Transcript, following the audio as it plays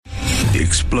The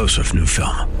explosive new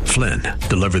film, Flynn,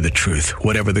 deliver the truth,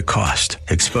 whatever the cost.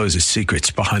 Exposes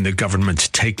secrets behind the government's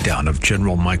takedown of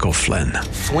General Michael Flynn.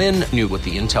 Flynn knew what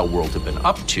the intel world had been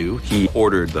up to. He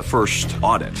ordered the first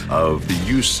audit of the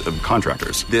use of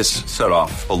contractors. This set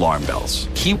off alarm bells.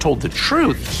 He told the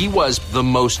truth. He was the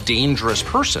most dangerous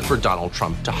person for Donald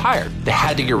Trump to hire. They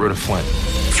had to get rid of Flynn.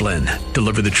 Flynn,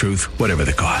 deliver the truth, whatever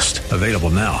the cost. Available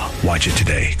now. Watch it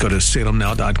today. Go to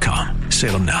salemnow.com.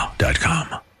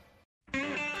 salemnow.com.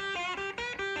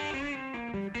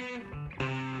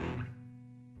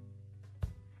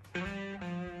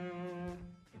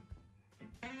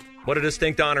 What a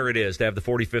distinct honor it is to have the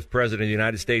 45th President of the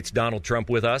United States, Donald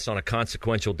Trump, with us on a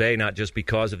consequential day, not just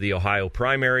because of the Ohio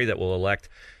primary that will elect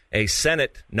a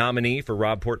Senate nominee for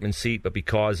Rob Portman's seat, but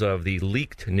because of the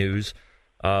leaked news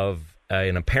of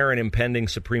an apparent impending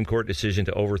Supreme Court decision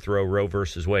to overthrow Roe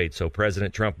versus Wade. So,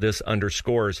 President Trump, this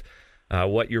underscores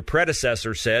what your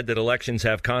predecessor said, that elections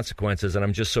have consequences, and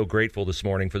I'm just so grateful this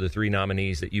morning for the three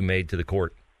nominees that you made to the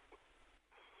court.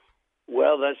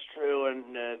 Well, that's true, and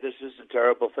this is a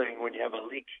terrible thing when you have a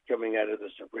leak coming out of the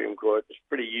Supreme Court. It's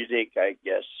pretty unique, I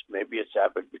guess. Maybe it's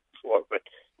happened before, but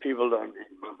people don't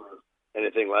remember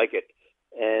anything like it.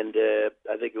 And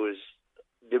I think it was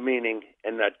demeaning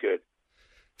and not good.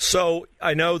 So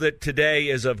I know that today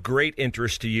is of great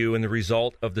interest to you in the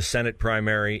result of the Senate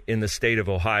primary in the state of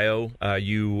Ohio.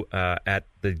 You, at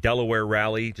the Delaware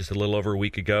rally just a little over a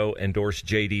week ago, endorsed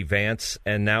J.D. Vance,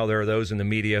 and now there are those in the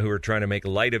media who are trying to make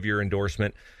light of your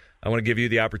endorsement. I want to give you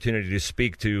the opportunity to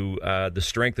speak to the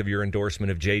strength of your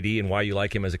endorsement of J.D. and why you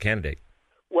like him as a candidate.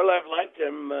 Well, I've liked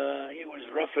him. He was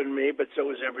roughing me, but so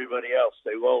was everybody else.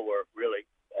 They all were, really.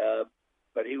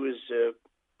 But he was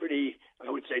pretty,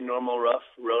 I would say, normal rough,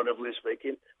 relatively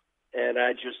speaking. And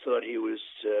I just thought he was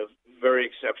very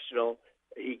exceptional.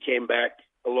 He came back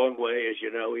a long way, as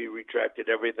you know. He retracted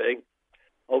everything.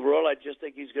 Overall, I just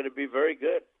think he's going to be very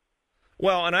good.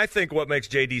 Well, and I think what makes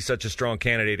J.D. such a strong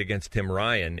candidate against Tim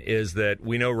Ryan is that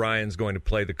we know Ryan's going to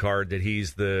play the card that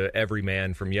he's the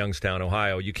everyman from Youngstown,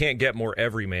 Ohio. You can't get more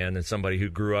everyman than somebody who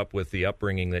grew up with the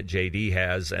upbringing that J.D.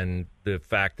 has, and the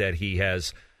fact that he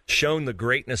has shown the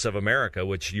greatness of America,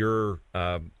 which your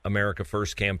America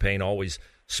First campaign always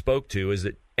spoke to, is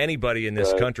that anybody in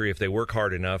this country, if they work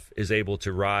hard enough, is able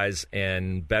to rise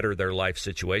and better their life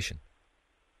situation.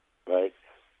 Right.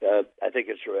 I think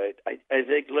it's right. I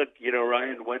think, look,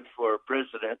 Ryan went for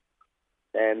president,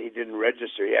 and he didn't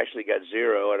register. He actually got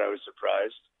 0, and I was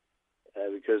surprised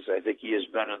because I think he is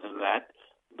better than that.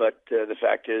 But the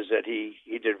fact is that he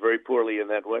did very poorly in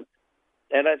that one.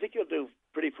 And I think he'll do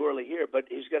pretty poorly here, but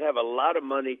he's going to have a lot of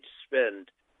money to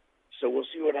spend. So we'll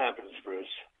see what happens, Bruce.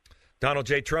 Donald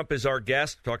J. Trump is our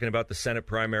guest, talking about the Senate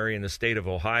primary in the state of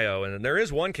Ohio. And there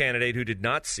is one candidate who did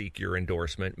not seek your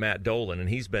endorsement, Matt Dolan, and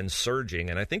he's been surging.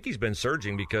 And I think he's been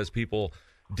surging because people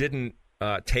didn't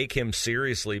take him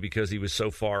seriously because he was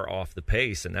so far off the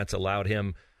pace. And that's allowed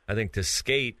him, I think, to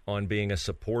skate on being a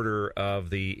supporter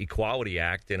of the Equality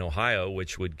Act in Ohio,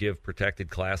 which would give protected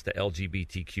class to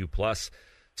LGBTQ plus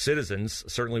citizens.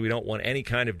 Certainly we don't want any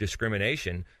kind of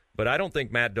discrimination. But I don't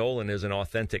think Matt Dolan is an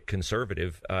authentic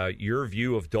conservative. Your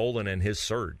view of Dolan and his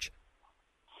surge?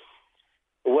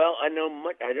 Well, I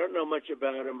don't know much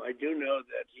about him. I do know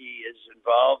that he is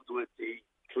involved with the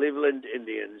Cleveland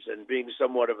Indians, and being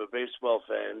somewhat of a baseball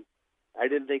fan, I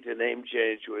didn't think the name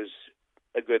change was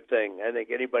a good thing. I think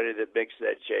anybody that makes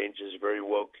that change is very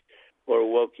woke or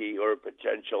wokey or a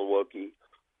potential wokey.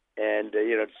 And,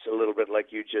 it's a little bit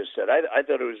like you just said. I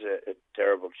thought it was a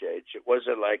terrible change. It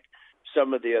wasn't like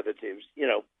some of the other teams.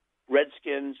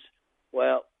 Redskins,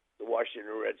 well, the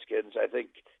Washington Redskins, I think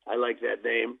I like that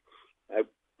name. I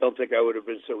don't think I would have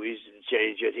been so easy to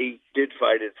change it. He did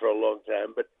fight it for a long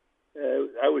time, but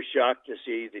I was shocked to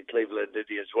see the Cleveland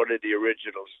Indians, one of the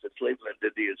originals, the Cleveland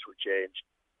Indians were changed.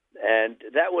 And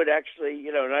that would actually,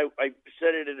 and I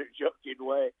said it in a joking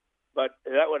way, but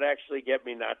that would actually get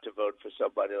me not to vote for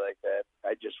somebody like that.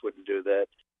 I just wouldn't do that.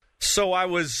 So I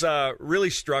was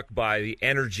really struck by the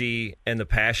energy and the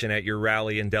passion at your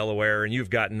rally in Delaware, and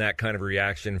you've gotten that kind of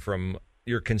reaction from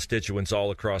your constituents all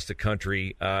across the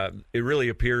country. It really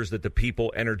appears that the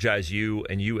people energize you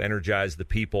and you energize the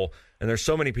people, and there's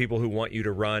so many people who want you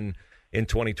to run in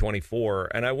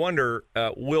 2024. And I wonder,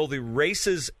 will the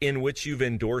races in which you've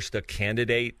endorsed a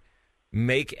candidate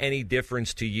make any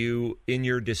difference to you in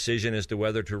your decision as to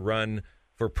whether to run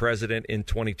for president in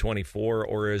 2024,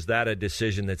 or is that a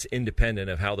decision that's independent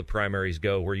of how the primaries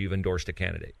go where you've endorsed a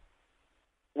candidate?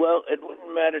 Well, it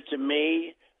wouldn't matter to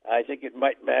me. I think it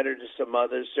might matter to some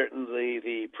others. Certainly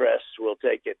the press will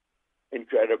take it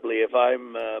incredibly. If I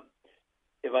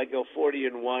go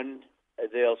 40-1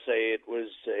 they'll say it was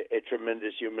a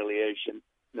tremendous humiliation,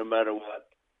 no matter what.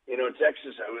 In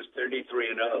Texas, I was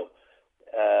 33-0,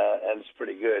 and it's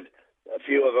pretty good. A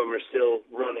few of them are still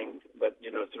running, but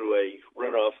through a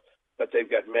runoff, but they've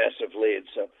got massive leads.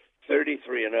 So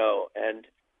 33-0, and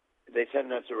they tend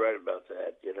not to write about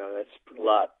that. That's a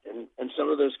lot. And some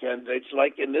of those candidates,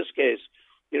 like in this case,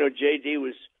 J.D.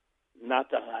 was not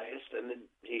the highest, and then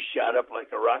he shot up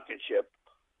like a rocket ship.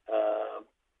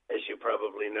 As you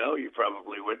probably know, you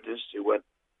probably witnessed, he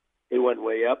went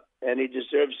way up, and he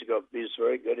deserves to go. He's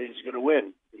very good. He's going to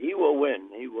win. He will win.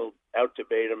 He will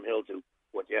out-debate him. He'll do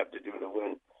what you have to do to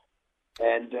win.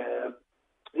 And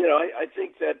I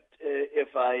think that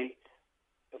if I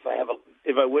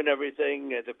win everything,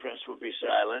 the press will be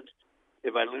silent.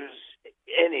 If I lose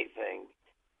anything,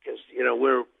 because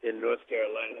we're in North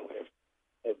Carolina, we have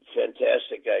a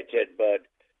fantastic guy, Ted Budd,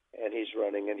 and he's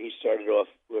running, and he started off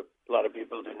with a lot of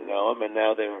people didn't know him, and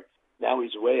now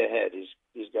he's way ahead.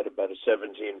 He's got about a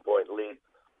 17-point lead,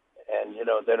 and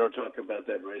they don't talk about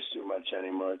that race too much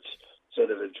anymore. It's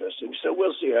sort of interesting. So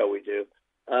we'll see how we do.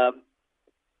 I'm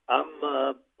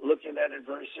looking at it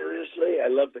very seriously. I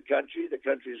love the country. The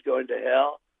country's going to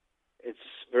hell. It's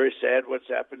very sad what's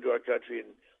happened to our country in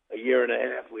a year and a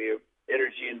half. We are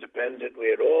energy independent. We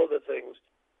had all the things.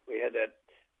 We had that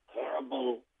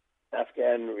horrible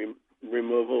Afghan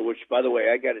removal, which, by the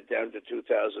way, I got it down to 2,000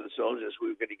 soldiers. We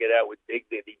were going to get out with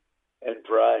dignity and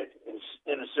pride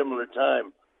in a similar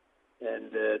time.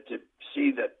 And to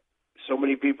see that so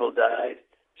many people died,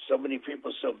 so many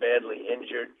people so badly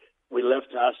injured, we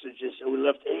left hostages, and we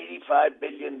left $85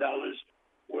 billion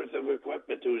worth of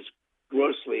equipment that was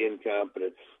grossly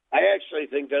incompetent. I actually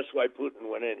think that's why Putin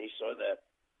went in. He saw that,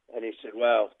 and he said,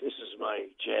 wow, this is my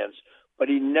chance. But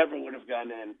he never would have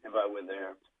gone in if I were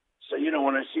there. So,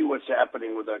 when I see what's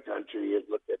happening with our country, you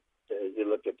look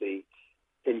at the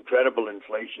incredible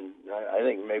inflation. I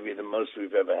think maybe the most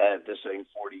we've ever had. This ain't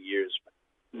 40 years, but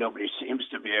nobody seems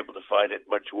to be able to find it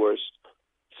much worse.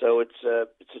 So it's a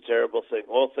terrible thing.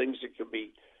 All things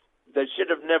that should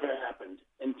have never happened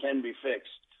and can be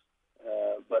fixed.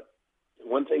 But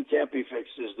one thing can't be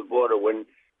fixed is the border. When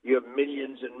you have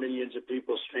millions and millions of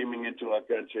people streaming into our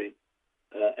country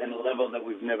at a level that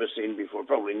we've never seen before,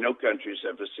 probably no country's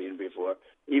ever seen before.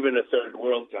 Even a third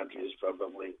world country has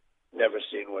probably never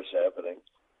seen what's happening.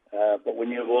 But when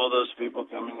you have all those people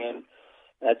coming in,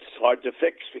 that's hard to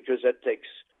fix because that takes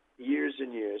years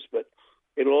and years. But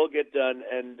it'll all get done,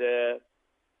 and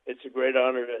it's a great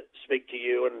honor to speak to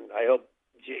you, and I hope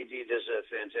J.D. does a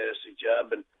fantastic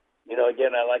job. And,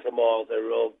 again, I like them all.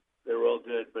 They're all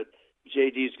good, but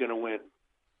J.D.'s going to win.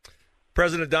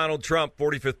 President Donald Trump,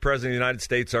 45th President of the United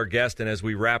States, our guest. And as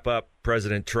we wrap up,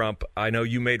 President Trump, I know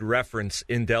you made reference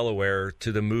in Delaware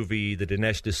to the movie, the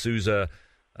Dinesh D'Souza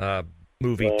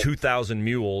movie, 2,000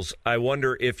 Mules. I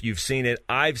wonder if you've seen it.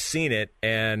 I've seen it,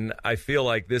 and I feel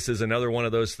like this is another one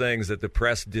of those things that the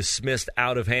press dismissed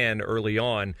out of hand early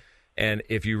on. And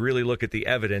if you really look at the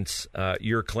evidence,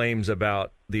 your claims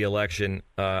about the election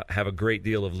have a great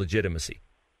deal of legitimacy.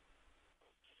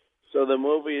 So the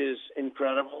movie is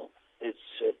incredible.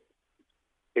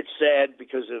 It's sad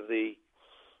because of the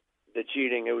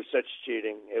cheating. It was such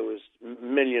cheating. It was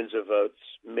millions of votes,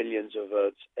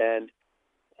 and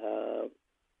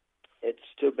it's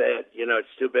too bad.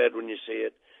 It's too bad when you see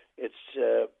it.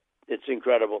 It's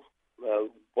incredible.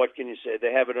 What can you say?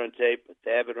 They have it on tape.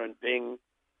 They have it on Ping.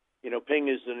 Ping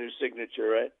is the new signature,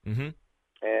 right? Mm-hmm.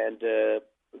 And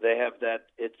they have that.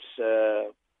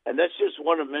 And that's just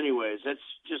one of many ways. That's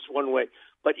just one way.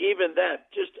 But even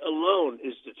that, just alone,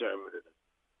 is determinative.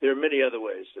 There are many other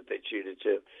ways that they cheated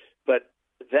too, but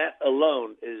that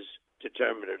alone is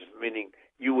determinative, meaning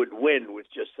you would win with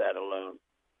just that alone.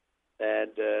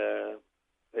 And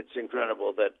it's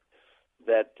incredible that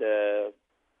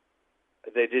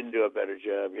they didn't do a better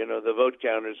job. The vote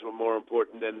counters were more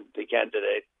important than the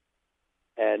candidate,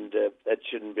 and that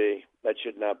shouldn't be. That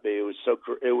should not be. It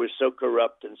was so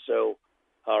corrupt and so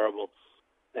horrible.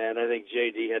 And I think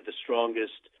J.D. had the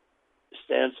strongest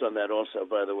stance on that also,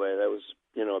 by the way. That was,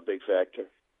 a big factor.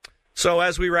 So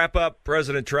as we wrap up,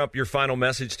 President Trump, your final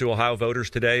message to Ohio voters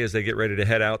today as they get ready to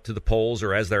head out to the polls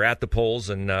or as they're at the polls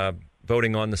and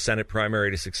voting on the Senate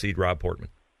primary to succeed Rob Portman.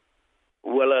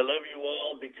 Well, I love you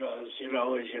all because, as you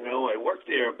know, I worked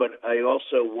there, but I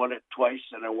also won it twice,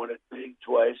 and I won it big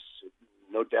twice,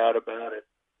 no doubt about it.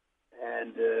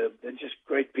 And they're just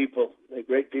great people. They're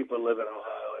great people live in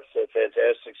Ohio. It's a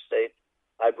fantastic state.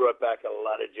 I brought back a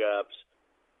lot of jobs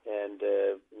and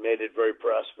made it very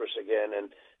prosperous again.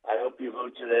 And I hope you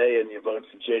vote today and you vote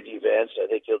for J.D. Vance. I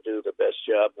think he'll do the best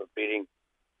job of beating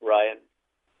Ryan.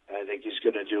 I think he's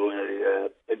going to do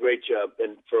a great job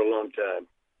and for a long time.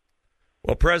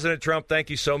 Well, President Trump,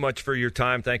 thank you so much for your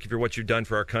time. Thank you for what you've done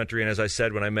for our country. And as I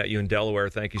said when I met you in Delaware,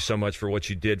 thank you so much for what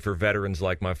you did for veterans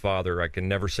like my father. I can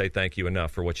never say thank you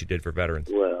enough for what you did for veterans.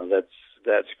 Well,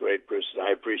 that's great, Bruce.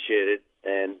 I appreciate it.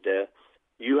 And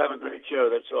you have a great show.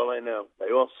 That's all I know.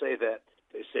 They all say that.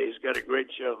 They say he's got a great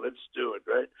show. Let's do it,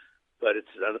 right? But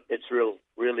it's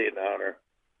really an honor.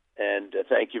 And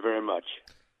thank you very much.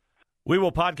 We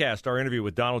will podcast our interview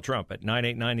with Donald Trump at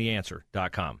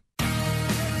 989theanswer.com.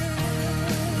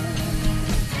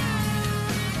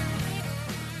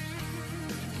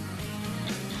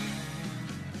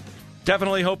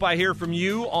 Definitely hope I hear from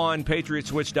you on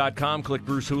PatriotSwitch.com. Click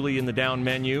Bruce Hooley in the down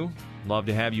menu. Love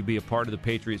to have you be a part of the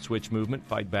Patriot Switch movement.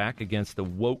 Fight back against the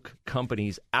woke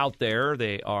companies out there.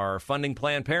 They are funding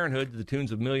Planned Parenthood to the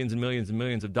tunes of millions and millions and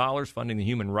millions of dollars, funding the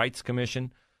Human Rights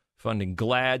Commission, funding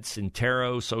GLAAD,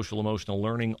 Sintero, social emotional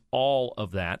learning, all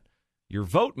of that. Your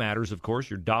vote matters, of course.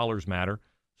 Your dollars matter.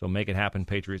 So make it happen,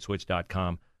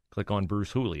 PatriotSwitch.com. Click on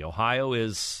Bruce Hooley. Ohio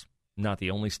is not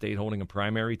the only state holding a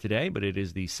primary today, but it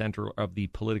is the center of the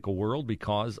political world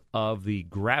because of the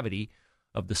gravity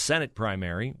of the Senate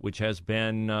primary, which has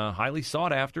been highly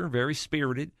sought after, very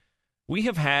spirited. We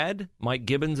have had Mike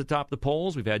Gibbons atop the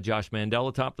polls. We've had Josh Mandel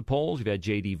atop the polls. We've had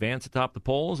J.D. Vance atop the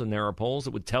polls, and there are polls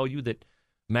that would tell you that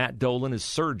Matt Dolan is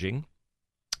surging.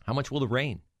 How much will the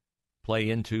rain play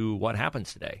into what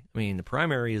happens today? I mean, the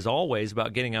primary is always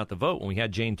about getting out the vote. When we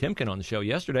had Jane Timken on the show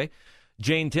yesterday,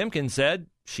 Jane Timken said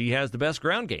she has the best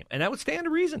ground game. And that would stand to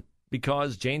reason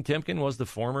because Jane Timken was the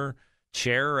former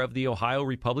chair of the Ohio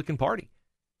Republican Party.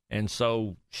 And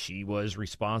so she was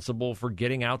responsible for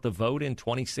getting out the vote in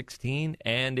 2016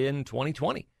 and in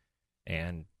 2020.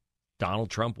 And Donald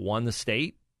Trump won the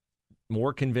state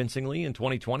more convincingly in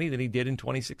 2020 than he did in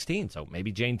 2016. So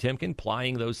maybe Jane Timken,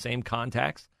 plying those same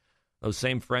contacts, those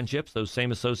same friendships, those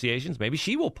same associations, maybe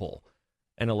she will pull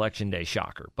an Election Day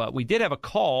shocker. But we did have a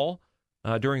call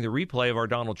during the replay of our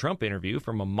Donald Trump interview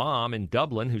from a mom in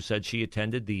Dublin who said she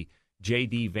attended the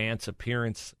J.D. Vance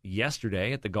appearance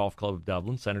yesterday at the Golf Club of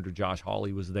Dublin. Senator Josh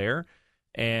Hawley was there.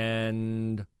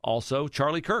 And also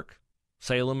Charlie Kirk,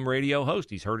 Salem radio host.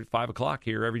 He's heard at 5 o'clock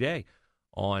here every day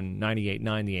on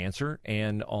 98.9 The Answer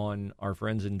and on our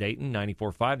friends in Dayton,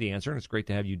 94.5 The Answer. And it's great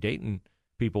to have you Dayton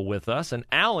people with us. And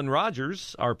Alan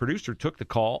Rogers, our producer, took the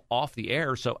call off the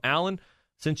air. So, Alan,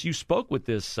 since you spoke with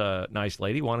this nice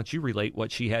lady, why don't you relate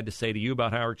what she had to say to you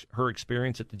about her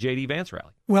experience at the J.D. Vance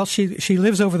rally? Well, she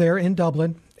lives over there in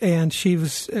Dublin, and she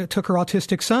took her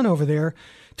autistic son over there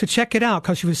to check it out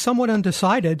because she was somewhat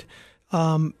undecided.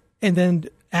 And then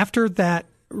after that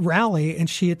rally, and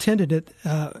she attended it,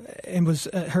 and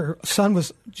her son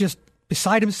was just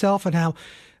beside himself, and how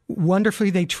wonderfully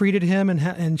they treated him, and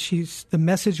the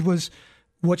message was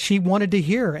what she wanted to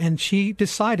hear, and she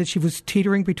decided she was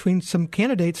teetering between some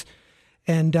candidates,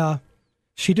 and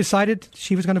she decided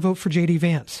she was going to vote for J.D.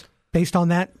 Vance based on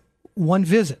that one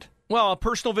visit. Well, a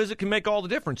personal visit can make all the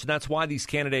difference, and that's why these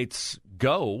candidates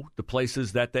go the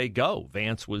places that they go.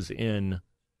 Vance was in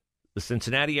the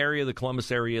Cincinnati area, the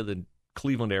Columbus area, the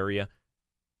Cleveland area,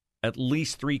 at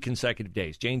least 3 consecutive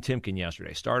days. Jane Timken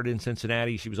yesterday started in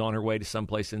Cincinnati. She was on her way to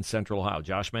someplace in central Ohio.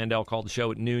 Josh Mandel called the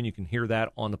show at noon. You can hear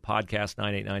that on the podcast,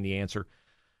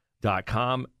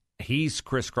 989theanswer.com. He's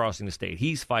crisscrossing the state.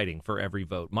 He's fighting for every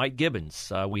vote. Mike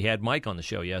Gibbons, we had Mike on the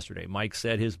show yesterday. Mike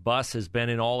said his bus has been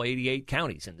in all 88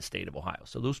 counties in the state of Ohio.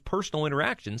 So those personal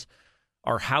interactions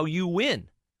are how you win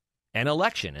an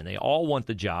election, and they all want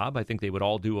the job. I think they would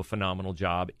all do a phenomenal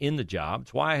job in the job.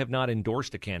 It's why I have not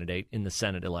endorsed a candidate in the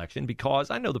Senate election, because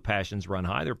I know the passions run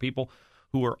high. There are people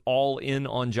who are all in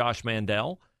on Josh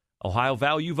Mandel. Ohio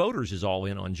Value Voters is all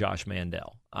in on Josh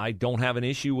Mandel. I don't have an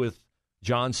issue with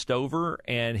John Stover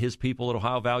and his people at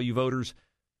Ohio Value Voters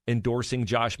endorsing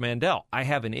Josh Mandel. I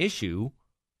have an issue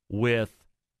with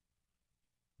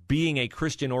being a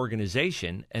Christian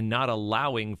organization and not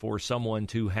allowing for someone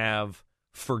to have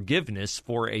forgiveness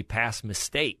for a past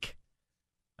mistake.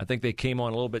 I think they came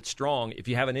on a little bit strong. If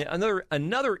you have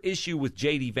another issue with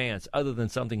J.D. Vance other than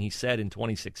something he said in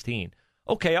 2016,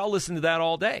 okay, I'll listen to that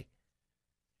all day.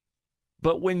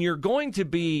 But when you're going to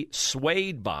be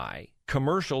swayed by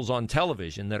commercials on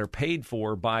television that are paid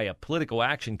for by a political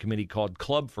action committee called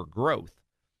Club for Growth,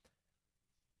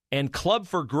 and Club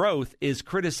for Growth is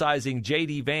criticizing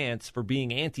J.D. Vance for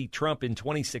being anti-Trump in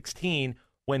 2016,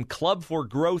 when Club for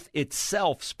Growth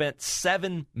itself spent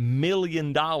 $7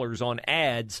 million on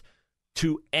ads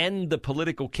to end the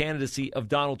political candidacy of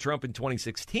Donald Trump in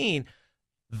 2016,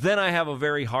 then I have a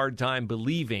very hard time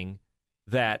believing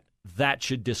that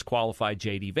should disqualify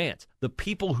J.D. Vance. The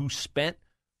people who spent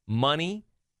money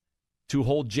to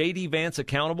hold J.D. Vance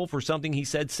accountable for something he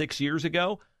said 6 years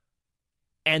ago,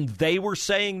 and they were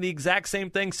saying the exact same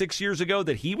thing 6 years ago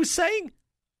that he was saying?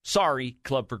 Sorry,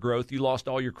 Club for Growth, you lost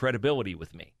all your credibility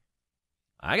with me.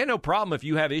 I got no problem if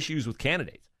you have issues with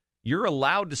candidates. You're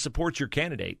allowed to support your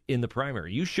candidate in the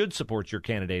primary. You should support your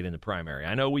candidate in the primary.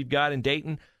 I know we've got in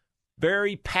Dayton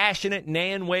very passionate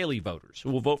Nan Whaley voters who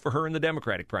will vote for her in the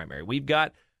Democratic primary. We've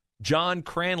got John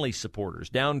Cranley supporters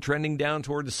trending down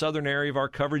toward the southern area of our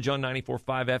coverage on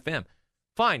 94.5 FM.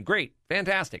 Fine, great,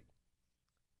 fantastic.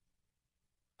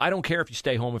 I don't care if you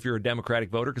stay home if you're a Democratic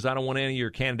voter, because I don't want any of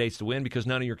your candidates to win, because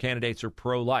none of your candidates are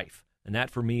pro-life. And that,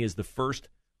 for me, is the first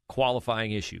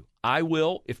qualifying issue. I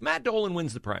will, if Matt Dolan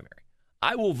wins the primary,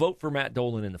 I will vote for Matt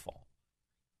Dolan in the fall,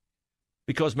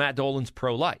 because Matt Dolan's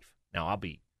pro-life. Now, I'll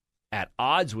be at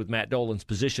odds with Matt Dolan's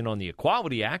position on the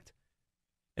Equality Act,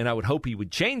 and I would hope he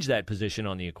would change that position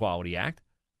on the Equality Act.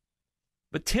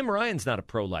 But Tim Ryan's not a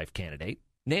pro-life candidate.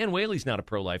 Nan Whaley's not a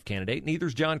pro-life candidate.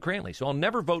 Neither's John Cranley. So I'll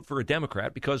never vote for a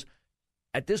Democrat, because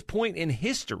at this point in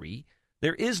history,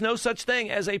 there is no such thing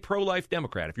as a pro-life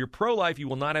Democrat. If you're pro-life, you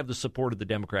will not have the support of the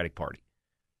Democratic Party.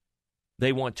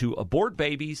 They want to abort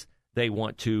babies. They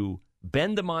want to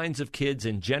bend the minds of kids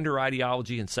in gender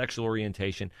ideology and sexual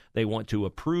orientation. They want to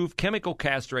approve chemical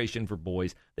castration for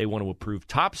boys. They want to approve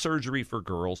top surgery for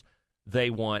girls. They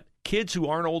want kids who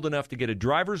aren't old enough to get a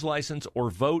driver's license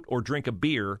or vote or drink a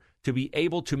beer to be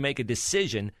able to make a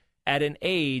decision at an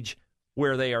age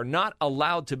where they are not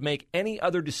allowed to make any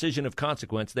other decision of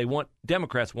consequence.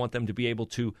 Democrats want them to be able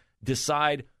to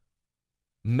decide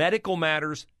medical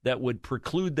matters that would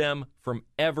preclude them from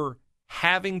ever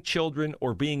having children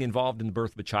or being involved in the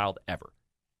birth of a child ever.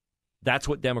 That's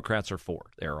what Democrats are for.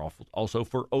 They're also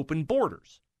for open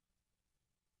borders,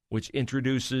 which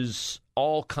introduces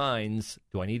all kinds.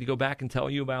 Do I need to go back and tell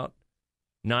you about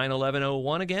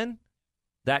 9/11/01 again?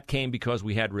 That came because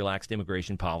we had relaxed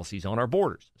immigration policies on our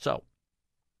borders. So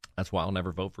that's why I'll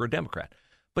never vote for a Democrat.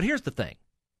 But here's the thing.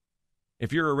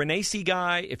 If you're a Renacci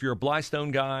guy, if you're a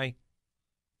Blystone guy,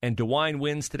 and DeWine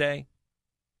wins today,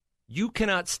 you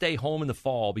cannot stay home in the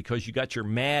fall because you got your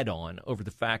mad on over the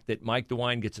fact that Mike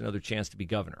DeWine gets another chance to be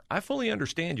governor. I fully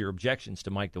understand your objections to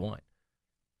Mike DeWine.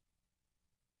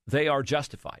 They are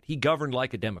justified. He governed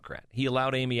like a Democrat. He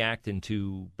allowed Amy Acton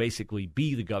to basically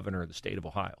be the governor of the state of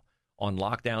Ohio on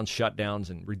lockdowns, shutdowns,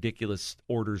 and ridiculous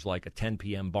orders like a 10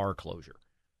 p.m. bar closure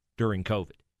during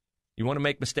COVID. You want to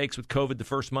make mistakes with COVID the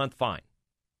first month? Fine.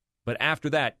 But after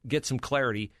that, get some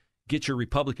clarity, get your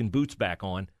Republican boots back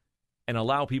on, and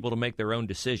allow people to make their own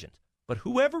decisions. But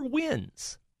whoever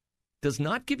wins does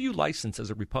not give you license as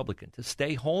a Republican to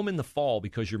stay home in the fall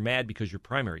because you're mad because your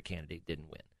primary candidate didn't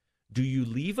win. Do you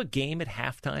leave a game at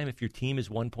halftime if your team is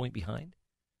 1 point behind?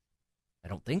 I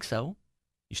don't think so.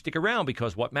 You stick around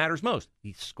because what matters most?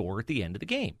 The score at the end of the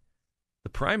game. The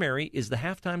primary is the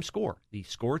halftime score. The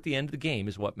score at the end of the game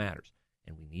is what matters.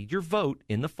 And we need your vote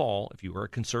in the fall. If you are a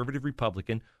conservative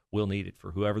Republican, we'll need it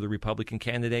for whoever the Republican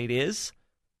candidate is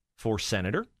for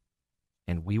senator,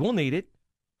 and we will need it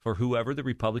for whoever the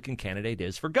Republican candidate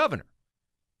is for governor.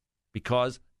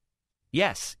 Because,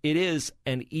 yes, it is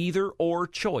an either-or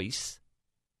choice,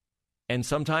 and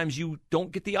sometimes you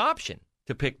don't get the option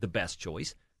to pick the best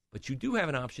choice, but you do have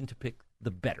an option to pick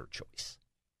the better choice.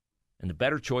 And the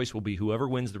better choice will be whoever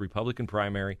wins the Republican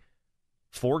primary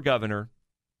for governor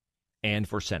and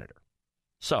for senator.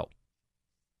 So,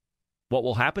 what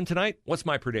will happen tonight? What's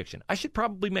my prediction? I should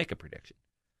probably make a prediction.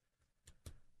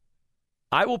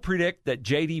 I will predict that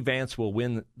J.D. Vance will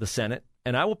win the Senate,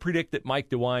 and I will predict that Mike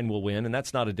DeWine will win, and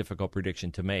that's not a difficult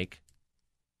prediction to make.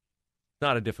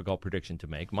 Not a difficult prediction to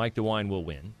make. Mike DeWine will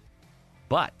win.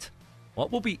 But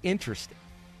what will be interesting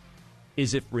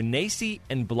is if Renacci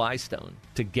and Blystone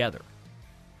together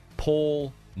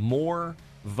poll more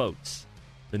votes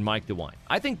than Mike DeWine.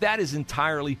 I think that is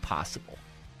entirely possible.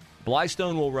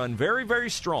 Blystone will run very, very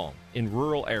strong in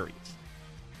rural areas.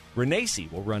 Renacci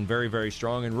will run very, very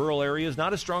strong in rural areas,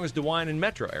 not as strong as DeWine in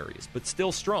metro areas, but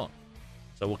still strong.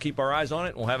 So we'll keep our eyes on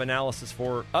it, and we'll have analysis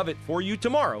of it for you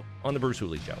tomorrow on The Bruce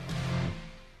Hooley Show.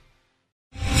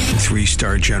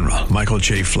 3-star General Michael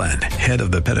J. Flynn, head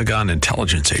of the Pentagon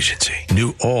Intelligence Agency,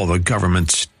 knew all the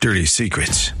government's dirty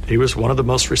secrets. He was one of the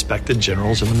most respected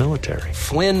generals in the military.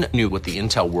 Flynn knew what the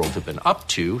intel world had been up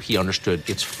to. He understood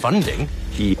its funding.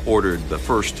 He ordered the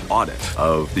first audit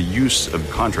of the use of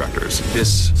contractors.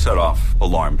 This set off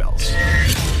alarm bells.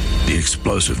 The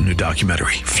explosive new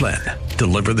documentary, Flynn,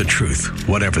 Deliver the Truth,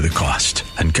 Whatever the Cost,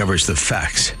 uncovers the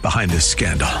facts behind this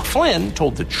scandal. Flynn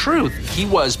told the truth. He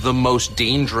was the most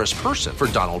dangerous person for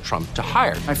Donald Trump to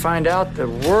hire. I find out the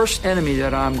worst enemy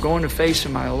that I'm going to face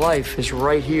in my life is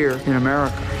right here in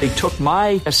America. They took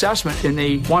my assessment and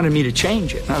they wanted me to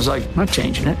change it. And I was like, I'm not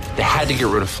changing it. They had to get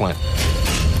rid of Flynn.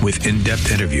 With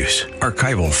in-depth interviews,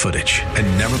 archival footage,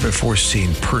 and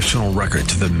never-before-seen personal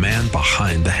records of the man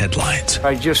behind the headlines.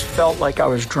 I just felt like I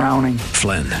was drowning.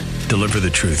 Flynn, Deliver the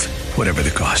Truth, Whatever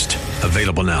the Cost.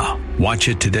 Available now. Watch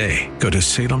it today. Go to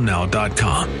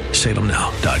salemnow.com.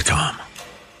 salemnow.com.